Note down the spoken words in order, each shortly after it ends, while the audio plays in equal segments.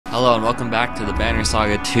Hello and welcome back to the Banner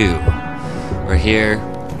Saga 2. We're here,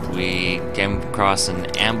 we came across an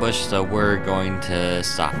ambush, so we're going to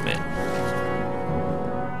stop it.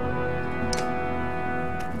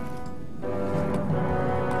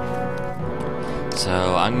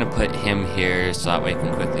 So I'm going to put him here so that way we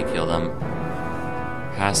can quickly kill them.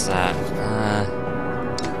 Past that,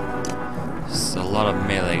 there's a lot of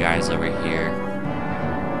melee guys over here.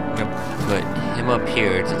 I'm going to put him up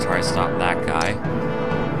here to try to stop that guy.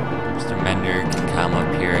 Mr. Mender can come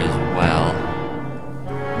up here as well.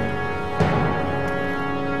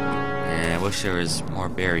 And I wish there was more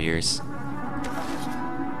barriers.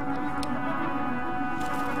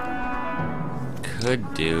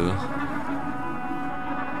 Could do.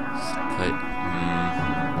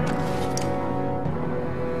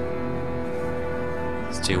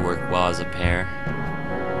 These two work well as a pair.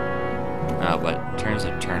 But in terms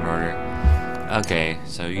of turn order, okay,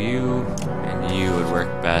 so you and you would work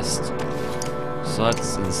best. So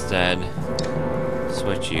let's instead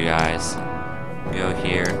switch you guys. Go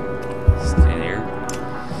here, stay here.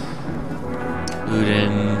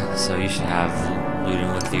 Luden, so you should have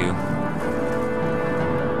Luden with you.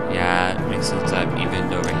 Yeah, it makes sense that I've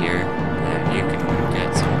evened over here, and you can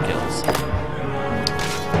get some kills.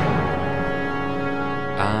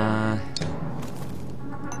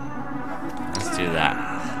 Let's do that.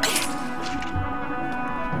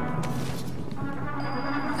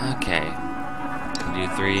 Okay. Do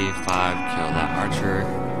 3, 5, kill that archer.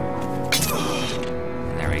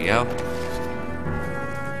 There we go.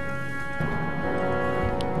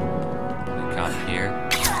 We come here.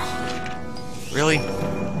 Really?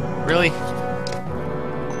 Really?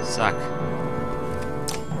 Suck.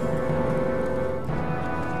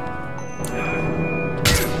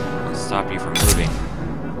 I'll stop you from moving.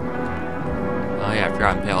 Oh yeah, I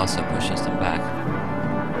forgot Impale also pushes them back.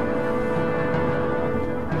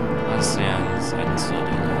 I can still do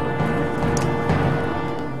that.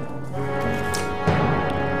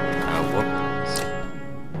 Oh, whoops.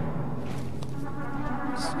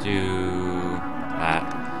 Let's do that.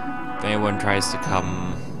 If anyone tries to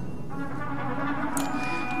come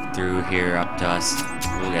through here up to us,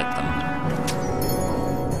 we'll get them.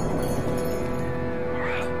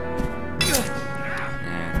 Yeah.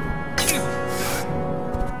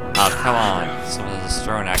 Oh, come on. Some of those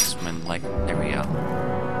throwing axemen, like, there we go.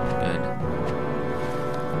 Good.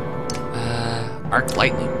 Arc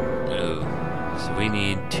lightning. Ooh. So we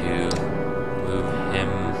need to move him.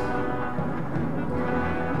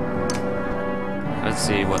 Let's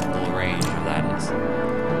see what the range of that is.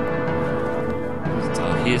 So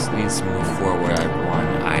he just needs to move forward at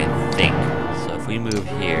 1, I think. So if we move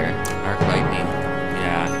here, arc lightning,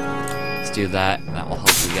 yeah, let's do that. That will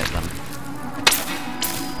hopefully get them.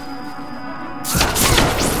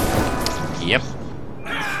 Yep.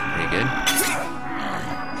 Pretty good.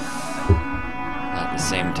 At the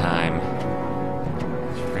same time,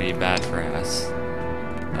 it's pretty bad for us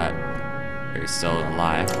that they're still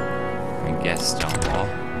alive. I guess Stonewall.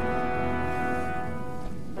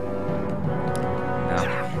 No.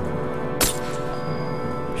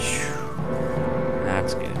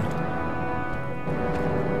 That's good.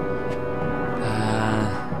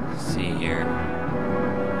 Let's see here.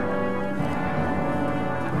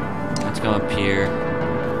 Let's go up here.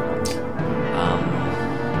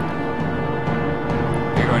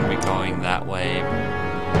 You're going to be going that way.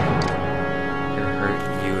 It'll hurt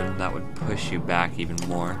you, and that would push you back even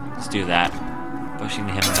more. Let's do that. Pushing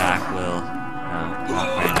him back will not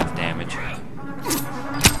quite enough damage.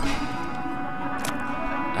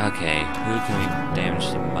 Okay, who can we damage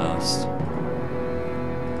the most?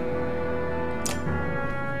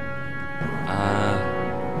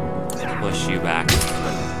 Push you back.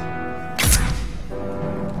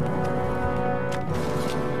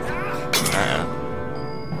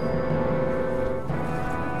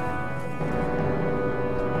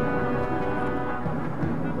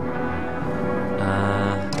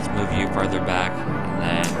 Farther back, and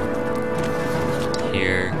then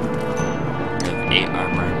here we have 8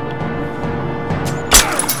 armor.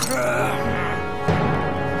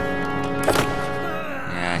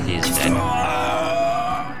 Yeah, he's dead.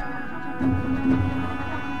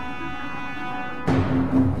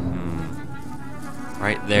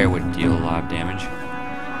 Right there would deal a lot of damage.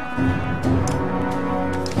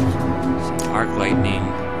 So arc lightning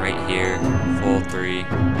right here, full 3.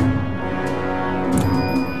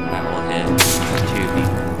 That will hit 2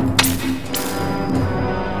 people.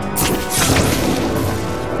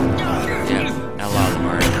 Yeah, a lot of them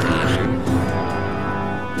are injured.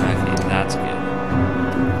 Okay, that's good.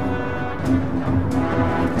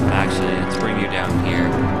 Actually, let's bring you down here.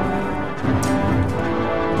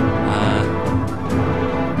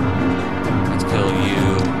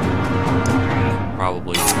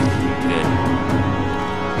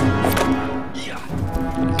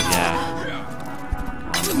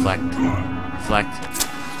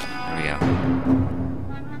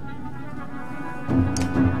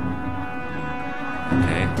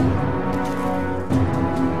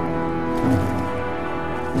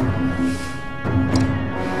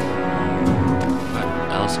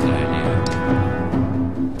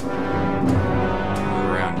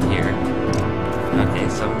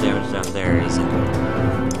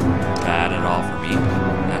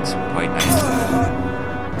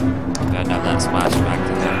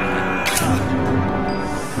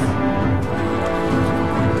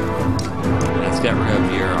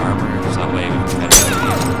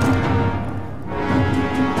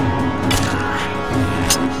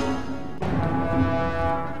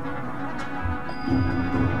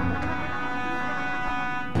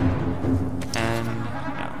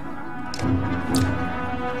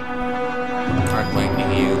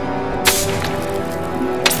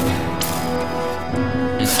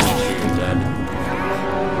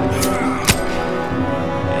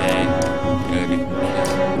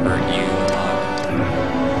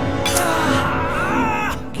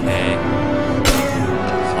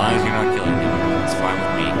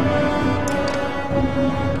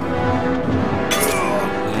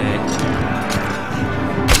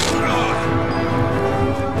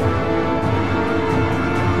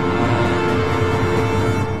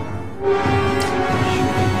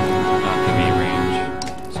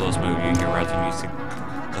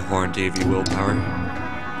 gave you willpower.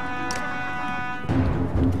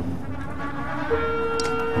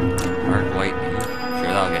 Mark white. Sure,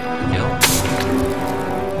 that'll get you a kill.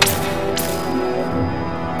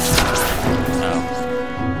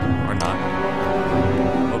 Oh. Or not.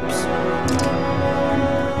 Oops.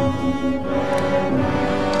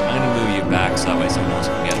 I'm gonna move you back so that way someone else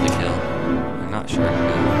can get the kill. I'm not sure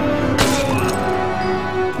who.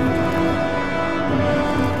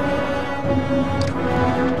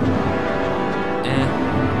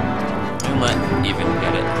 Let even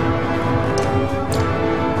get it.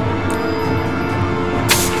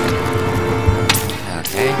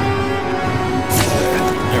 Okay.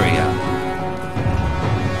 There we go.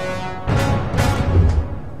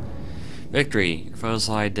 Victory! Your foes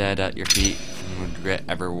lie dead at your feet and would regret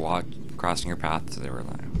ever crossing your path as they were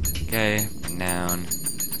alive. Okay, down.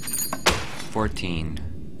 14.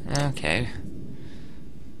 Okay.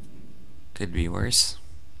 Could be worse.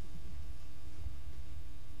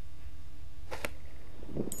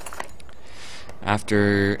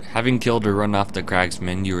 After having killed or run off the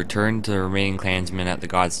cragsmen, you return to the remaining clansmen at the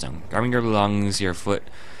Godstone. Grabbing your belongings, your foot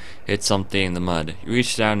hits something in the mud. You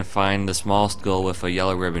reach down and find the small skull with a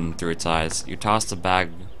yellow ribbon through its eyes. You toss the bag.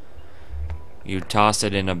 You toss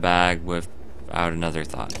it in a bag without another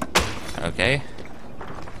thought. Okay.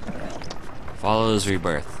 Follows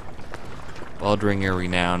rebirth. Wildringer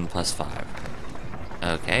renown +5.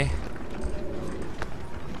 Okay.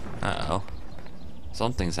 Uh-oh.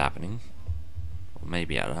 Something's happening. Well,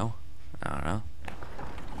 maybe I don't know.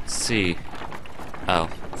 Let's see. Oh,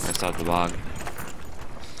 that's out the bog.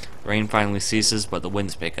 The rain finally ceases, but the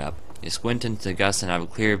winds pick up. You squint into the gusts and have a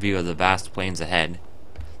clear view of the vast plains ahead.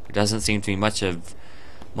 There doesn't seem to be much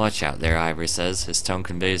out there, Ivor says. His tone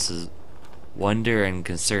conveys his wonder and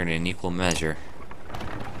concern in equal measure.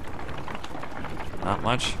 Not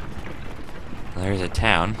much. There's a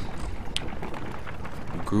town.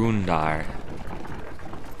 Grundar.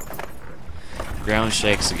 The ground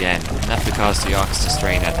shakes again, enough to cause the ox to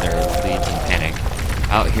strain at their leads in panic.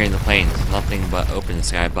 Out here in the plains, nothing but open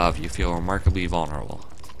sky above, you feel remarkably vulnerable.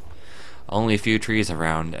 Only a few trees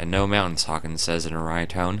around, and no mountains, Hawkins says in a wry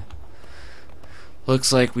tone.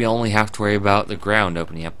 Looks like we only have to worry about the ground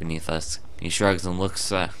opening up beneath us. He shrugs and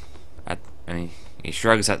looks he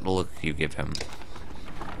shrugs at the look you give him.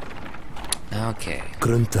 Okay.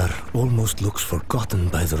 Grundar almost looks forgotten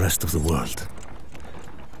by the rest of the world.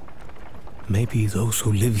 Maybe those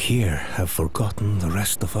who live here have forgotten the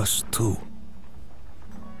rest of us too.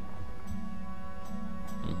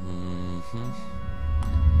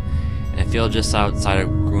 In a field just outside of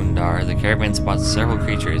Grundar, the caravan spots several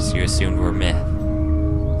creatures you assumed were myth.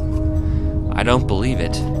 I don't believe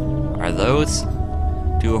it. Are those?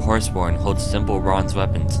 Two horseborn hold simple bronze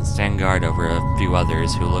weapons and stand guard over a few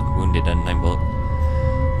others who look wounded, unable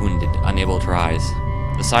to rise.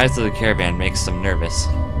 The size of the caravan makes them nervous.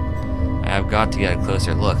 I have got to get a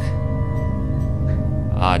closer look.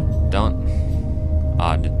 Don't.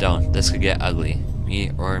 This could get ugly.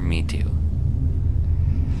 Me too.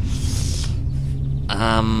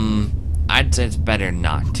 I'd say it's better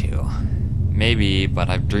not to. Maybe, but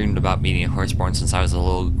I've dreamed about meeting a horseborn since I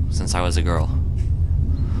was a girl.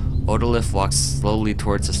 Odalith walks slowly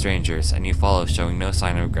towards the strangers, and you follow, showing no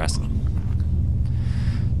sign of aggressing.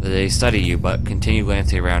 They study you, but continue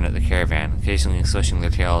glancing around at the caravan, occasionally swishing their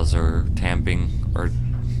tails or tamping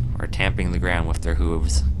the ground with their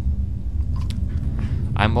hooves.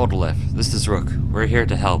 I'm Odalith. This is Rook. We're here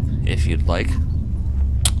to help, if you'd like.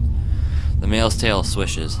 The male's tail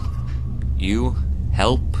swishes. You?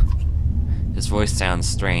 Help? His voice sounds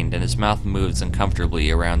strained, and his mouth moves uncomfortably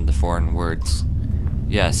around the foreign words.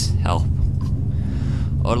 Yes, help.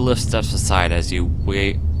 Odalith steps aside as you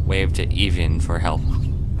wave to Evian for help.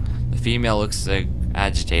 The female looks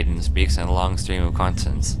agitated and speaks in a long stream of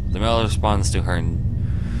consonants. The male responds to her and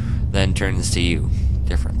then turns to you.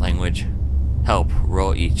 Different language. Help,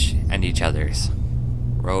 row each, and each other's.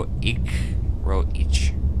 Row each. Roek.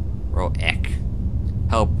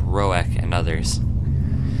 Help Roek and others.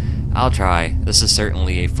 I'll try. This is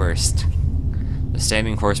certainly a first. The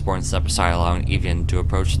standing horseborn step aside, allowing Evian to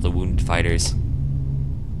approach the wounded fighters.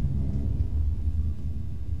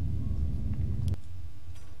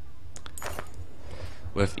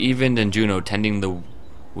 With Evian and Juno tending the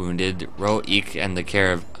wounded, Roek and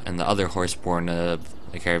the other horseborn of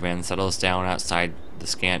the caravan settles down outside the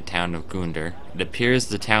scant town of Gundar. It appears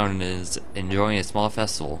the town is enjoying a small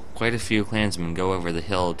festival. Quite a few clansmen go over the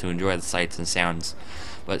hill to enjoy the sights and sounds,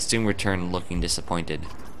 but soon return looking disappointed.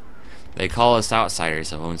 They call us outsiders,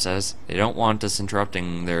 someone says. They don't want us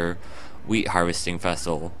interrupting their wheat harvesting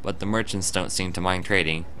festival, but the merchants don't seem to mind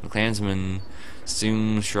trading. The clansmen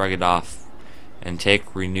soon shrug it off and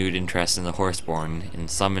take renewed interest in the horseborn, in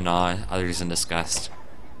some in awe, others in disgust.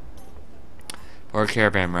 Poor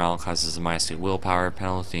caravan morale causes a -2 willpower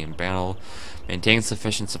penalty in battle. Maintain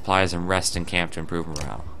sufficient supplies and rest in camp to improve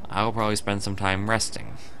morale. I will probably spend some time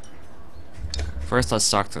resting. First, let's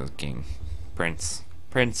talk to the king. Prince.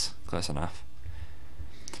 Prince, close enough.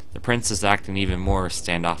 The prince is acting even more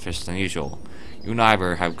standoffish than usual. You and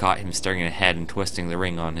Ivor have caught him staring ahead and twisting the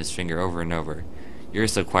ring on his finger over and over.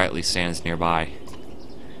 Ursa quietly stands nearby.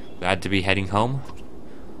 Glad to be heading home?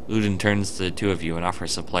 Ludin turns to the two of you and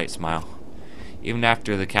offers a polite smile. Even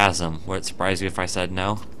after the chasm, would it surprise you if I said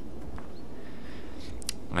no?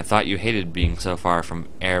 I thought you hated being so far from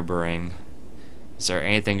Ereborough. Is there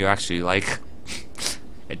anything you actually like?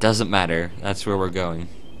 It doesn't matter. That's where we're going.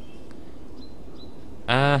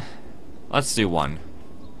 Let's do one.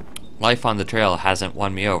 Life on the trail hasn't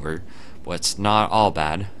won me over, but it's not all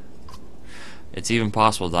bad. It's even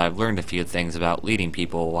possible that I've learned a few things about leading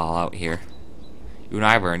people while out here. You and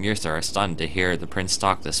Ivor and Ursa are stunned to hear the prince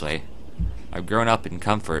talk this way. I've grown up in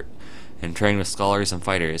comfort and trained with scholars and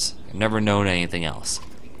fighters. I've never known anything else.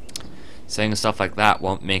 Saying stuff like that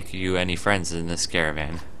won't make you any friends in this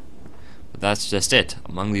caravan. But that's just it.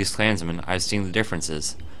 Among these clansmen, I've seen the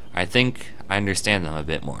differences. I think I understand them a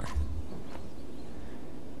bit more.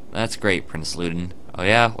 That's great, Prince Ludin. Oh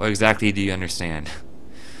yeah? What exactly do you understand?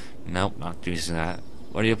 Nope, not using that.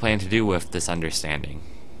 What do you plan to do with this understanding?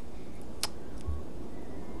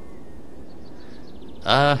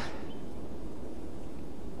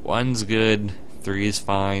 One's good, three's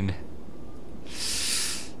fine.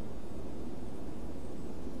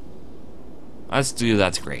 Let's do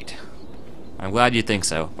that's great. I'm glad you think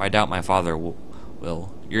so. I doubt my father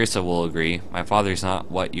will. Ursa will agree. My father's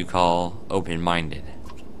not what you call open-minded.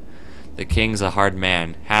 The king's a hard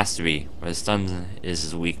man. Has to be. But his son is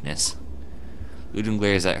his weakness. Ludin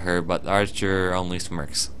glares at her, but the archer only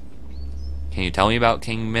smirks. Can you tell me about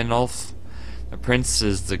King Minolf? The prince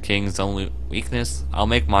is the king's only weakness? I'll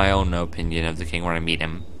make my own opinion of the king when I meet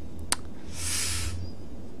him.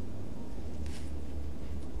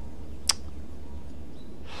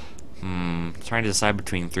 Trying to decide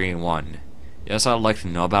between 3 and 1. Yes, I'd like to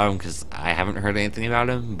know about him because I haven't heard anything about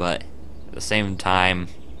him, but at the same time,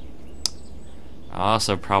 I'll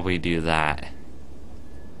also probably do that.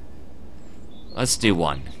 Let's do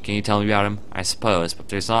 1. Can you tell me about him? I suppose, but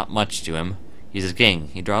there's not much to him. He's a king.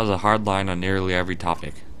 He draws a hard line on nearly every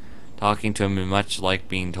topic. Talking to him is much like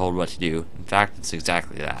being told what to do. In fact, it's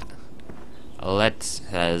exactly that. Alette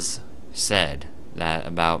has said that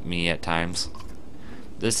about me at times.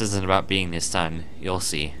 This isn't about being his son. You'll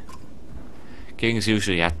see. Kings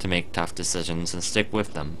usually have to make tough decisions and stick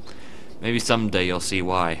with them. Maybe someday you'll see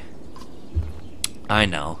why. I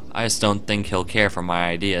know. I just don't think he'll care for my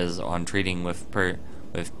ideas on treating with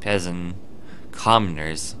peasant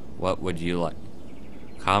commoners. What would you like?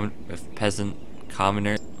 With peasant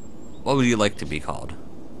commoners? What would you like to be called?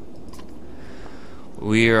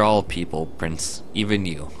 We are all people, Prince. Even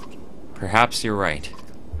you. Perhaps you're right.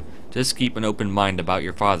 Just keep an open mind about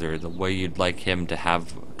your father, the way you'd like him to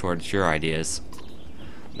have towards your ideas.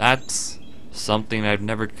 That's something I've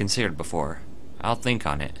never considered before. I'll think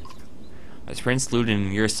on it. As Prince Ludin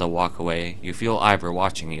and Ursa walk away, you feel Ivor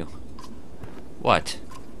watching you. What?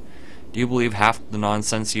 Do you believe half the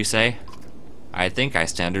nonsense you say? I think I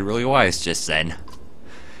sounded really wise just then.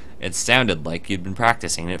 It sounded like you'd been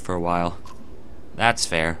practicing it for a while. That's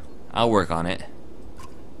fair. I'll work on it.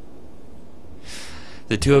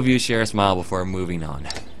 The two of you share a smile before moving on.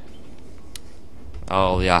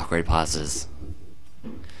 Oh, the awkward pauses.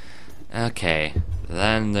 Okay,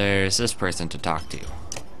 then there's this person to talk to.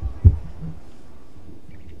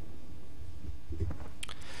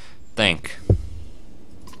 Think.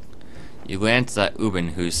 You glance at Ubin,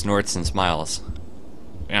 who snorts and smiles.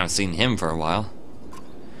 We haven't seen him for a while.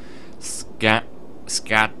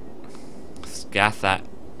 Scathach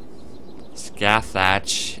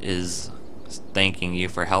is thanking you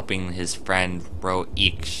for helping his friend Bro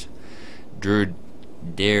Eeksh. Druis,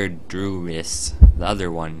 the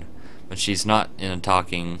other one, but she's not in a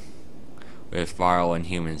talking with Varl and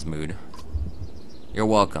humans mood. You're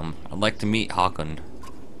welcome. I'd like to meet Håkon.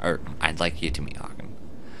 Or, I'd like you to meet Håkon.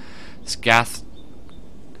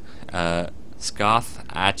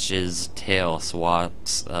 Scathach's tail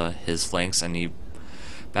swats his flanks and he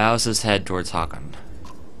bows his head towards Håkon.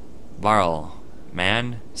 Varl,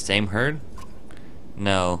 man, same herd?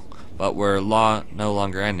 No, but we're no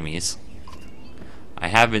longer enemies. I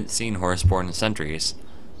haven't seen Horseborn in centuries.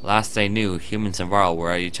 Last I knew, humans and Varl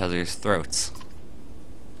were at each other's throats.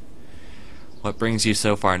 What brings you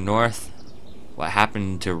so far north? What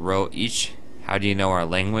happened to Ro Each? How do you know our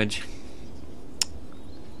language?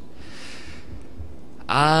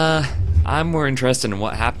 I'm more interested in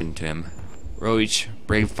what happened to him. Roach,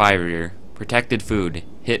 brave fighter, protected food,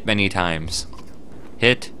 hit many times.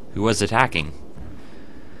 Hit? Who was attacking?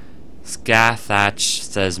 Skathach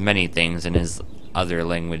says many things in his other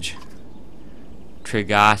language.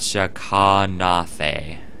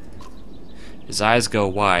 Trigashakanafe. His eyes go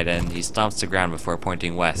wide and he stomps the ground before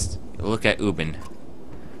pointing west. Look at Ubin.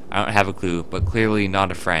 I don't have a clue, but clearly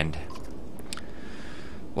not a friend.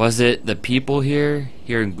 Was it the people here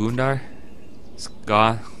in Gundar?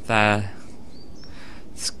 Skathach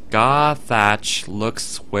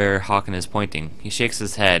looks where Hakan is pointing. He shakes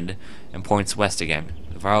his head and points west again.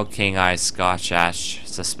 The Varl King eyes Skathach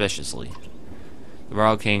suspiciously.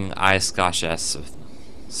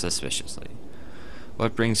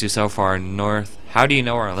 What brings you so far north? How do you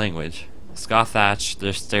know our language? Skathach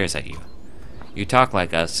just stares at you. You talk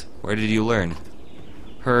like us. Where did you learn?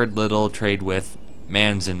 Heard little, trade with,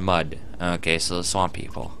 man's in mud. Okay, so the swamp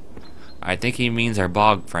people. I think he means our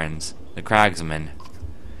bog friends, the cragsmen.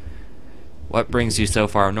 What brings you so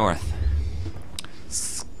far north?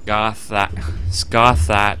 Skathach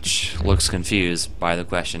looks confused by the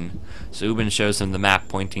question, so Ubin shows him the map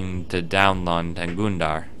pointing to Downland and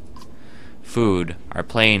Gundar. Food, our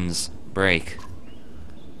plains, break.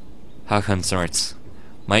 Hakan snorts.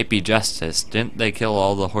 Might be justice. Didn't they kill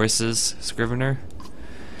all the horses, Scrivener?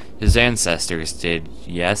 His ancestors did,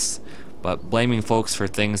 yes, but blaming folks for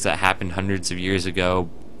things that happened hundreds of years ago,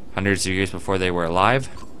 hundreds of years before they were alive?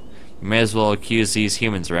 You may as well accuse these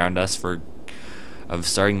humans around us of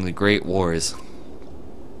starting the Great Wars.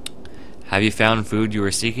 Have you found food you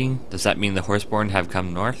were seeking? Does that mean the Horseborn have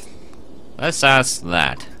come north? Let's ask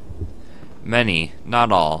that. Many,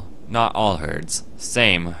 not all herds.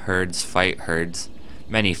 Same, herds fight herds.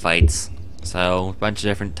 Many fights. So, a bunch of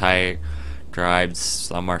different tribes,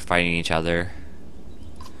 some are fighting each other.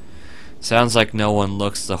 Sounds like no one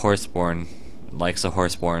likes the Horseborn,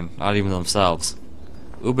 not even themselves.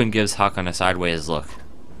 Ubin gives Hakan a sideways look.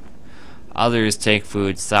 Others take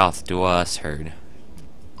food south to us, herd.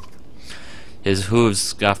 His hooves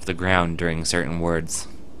scuff the ground during certain words.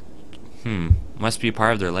 Must be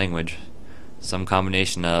part of their language. Some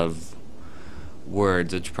combination of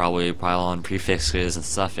words which probably pile on prefixes and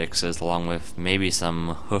suffixes along with maybe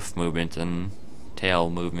some hoof movement and tail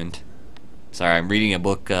movement. Sorry, I'm reading a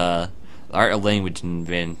book, The Art of Language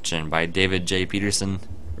Invention by David J. Peterson.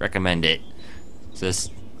 Recommend it. It's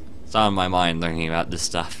on my mind learning about this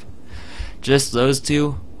stuff. Just those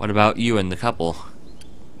two? What about you and the couple?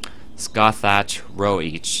 Skathach,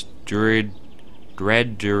 Roach, Deirdre,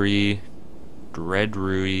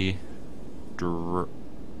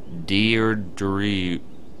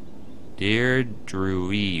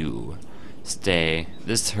 stay.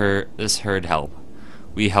 This herd help.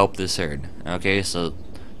 We help this herd. Okay, so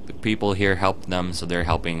the people here help them, so they're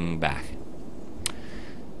helping back.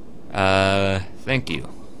 Thank you.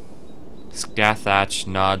 Skathach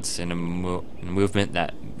nods in a movement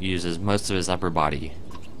that uses most of his upper body.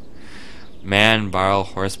 Man, Barl,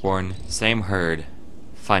 Horseborn, same herd.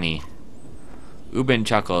 Funny. Ubin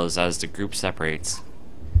chuckles as the group separates.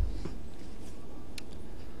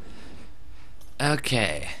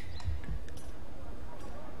 Okay.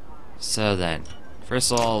 So then,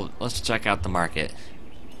 first of all, let's check out the market.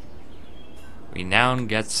 Renown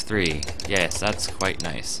gets 3. Yes, that's quite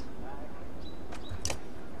nice.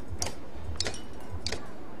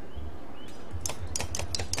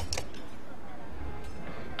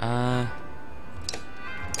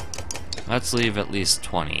 Let's leave at least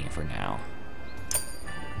 20 for now.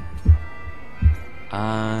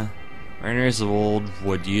 Runners of old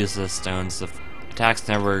would use the stones. The attacks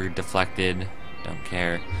never deflected. Don't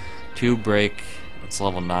care. 2 break. That's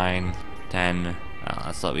level 9. 10.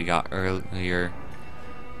 That's what we got earlier.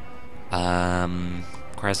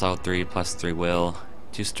 Requires level 3 plus 3 will.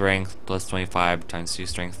 2 strength plus 25 times 2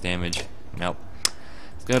 strength damage. Nope.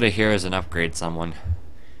 Let's go to heroes and upgrade someone.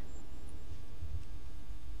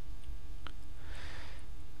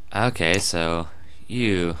 Okay, so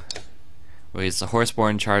you. Ways the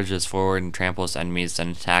Horseborn charges forward and tramples enemies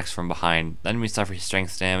and attacks from behind. The enemy suffers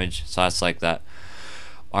strength damage, so that's like that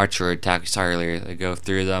archer attack we saw earlier. They go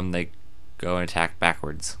through them, they go and attack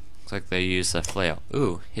backwards. Looks like they use a flail.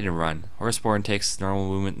 Ooh, hit and run. Horseborn takes normal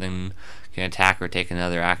movement, then can attack or take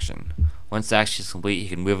another action. Once the action is complete, he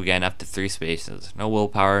can move again up to 3 spaces. No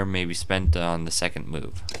willpower may be spent on the second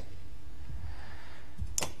move.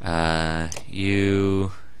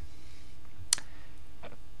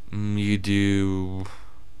 You do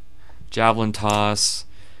javelin toss,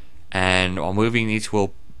 and while moving, each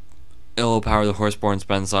will It will power the Horseborn's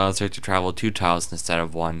Ben's Silencer to travel 2 tiles instead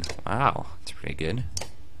of 1. Wow, that's pretty good.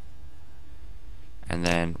 And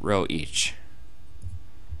then row each.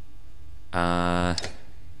 The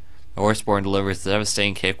Horseborn delivers a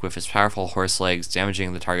devastating kick with his powerful horse legs,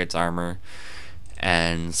 damaging the target's armor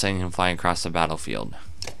and sending him flying across the battlefield.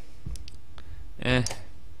 Might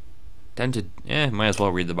as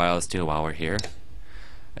well read the bios too while we're here.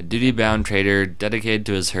 A duty-bound trader dedicated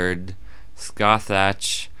to his herd,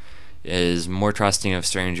 Scothach is more trusting of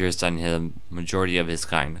strangers than the majority of his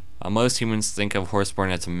kind. While most humans think of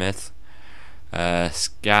Horseborn as a myth,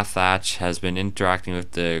 Scathach has been interacting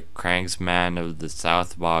with the Cragsman of the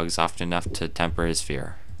South Bogs often enough to temper his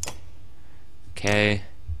fear. Okay.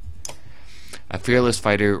 A fearless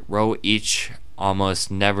fighter, row each almost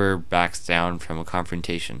never backs down from a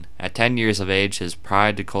confrontation. At 10 years of age, his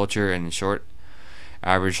pride, culture, and short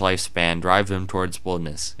average lifespan drive him towards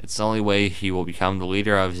boldness. It's the only way he will become the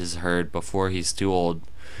leader of his herd before he's too old.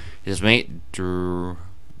 His mate, Dreadryu,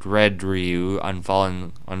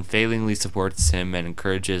 unfailingly supports him and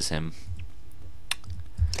encourages him.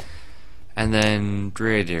 And then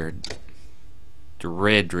Dreadryu.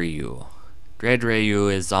 Dreadryu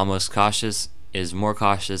is more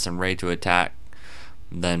cautious and ready to attack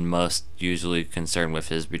than most, usually concerned with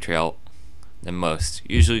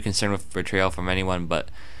betrayal from anyone but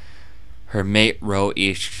her mate Ro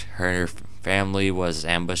Ish. Her family was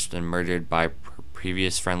ambushed and murdered by a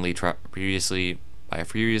previously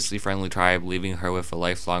friendly tribe, leaving her with a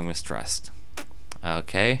lifelong mistrust.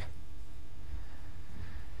 Okay.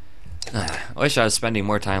 I wish I was spending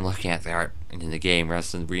more time looking at the art in the game rather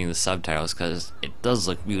than reading the subtitles, because it does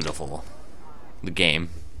look beautiful. The game.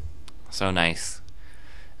 So nice.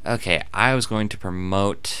 Okay, I was going to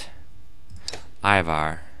promote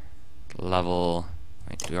Ivar. Level...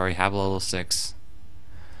 Wait, do we already have level 6?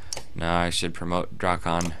 No, I should promote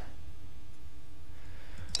Drakon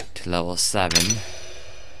to level 7.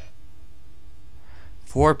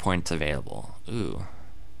 4 points available. Ooh.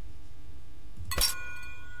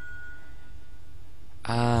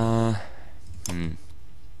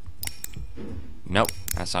 Nope,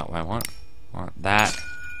 that's not what I want. I want that.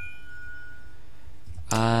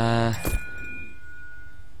 I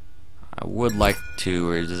would like to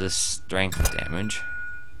resist strength damage,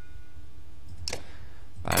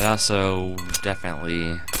 but I'd also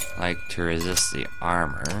definitely like to resist the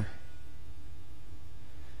armor.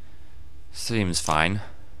 Seems fine.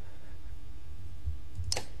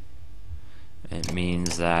 It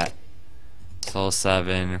means that Soul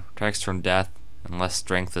 7 protects from death unless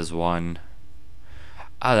strength is 1.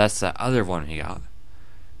 Oh, that's the other one he got.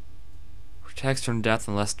 Protects from death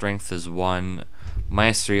unless strength is 1.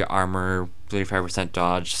 -3 armor, 35%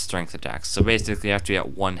 dodge, strength attacks. So basically you have to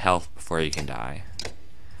get 1 health before you can die.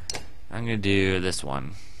 I'm gonna do this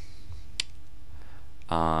one.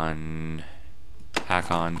 On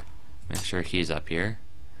Hakon. Make sure he's up here.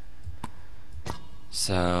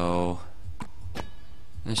 So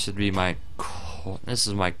this should be my this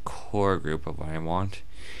is my core group of what I want.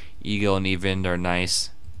 Eagle and Evind are nice.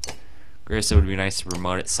 Grissa would be nice to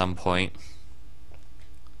promote at some point.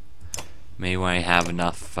 Maybe when I have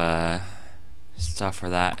enough stuff for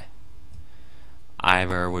that.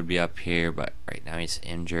 Ivar would be up here, but right now he's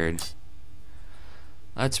injured.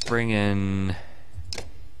 Let's bring in...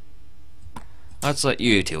 Let's let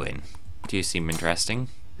you two in. Do you seem interesting?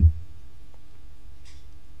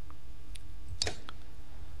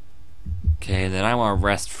 Okay, then I want to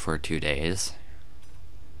rest for 2 days.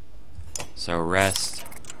 So rest.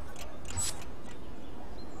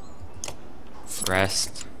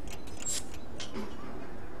 Rest.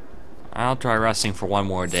 I'll try resting for 1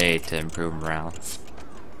 more day to improve morale.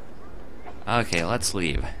 Okay, let's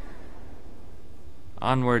leave.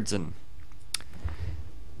 Onwards and...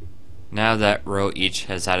 Now that Ro each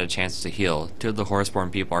has had a chance to heal, 2 of the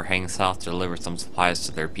Horseborn people are heading south to deliver some supplies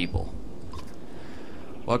to their people.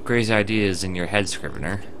 What crazy idea is in your head,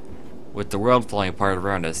 Scrivener? With the world falling apart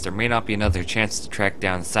around us, there may not be another chance to track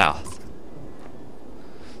down south.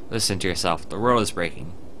 Listen to yourself, the world is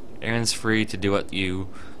breaking. Everyone's free to do what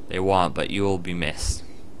they want, but you will be missed.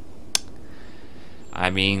 I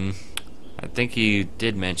mean, I think he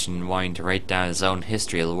did mention wanting to write down his own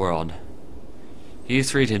history of the world.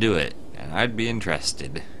 He's free to do it, and I'd be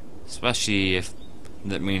interested. Especially if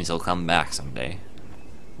that means he'll come back someday.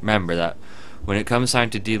 Remember that when it comes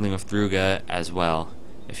time to dealing with Druga as well,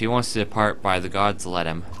 if he wants to depart by the gods, let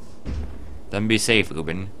him. Then be safe,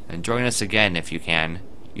 Ubin, and join us again if you can.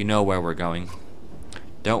 You know where we're going.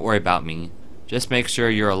 Don't worry about me. Just make sure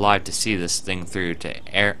you're alive to see this thing through to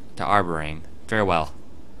Arborang. Farewell.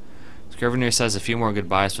 Scrivener says a few more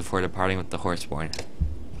goodbyes before departing with the Horseborn.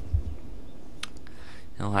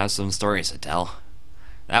 He'll have some stories to tell.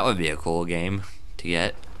 That would be a cool game to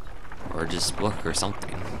get. Or just book or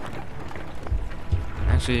something.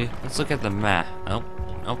 Actually, let's look at the map.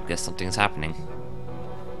 Oh, guess something's happening.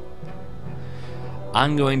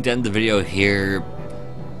 I'm going to end the video here.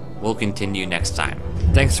 We'll continue next time.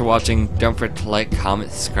 Thanks for watching. Don't forget to like,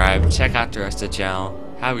 comment, subscribe, check out the rest of the channel.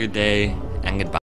 Have a good day, and goodbye.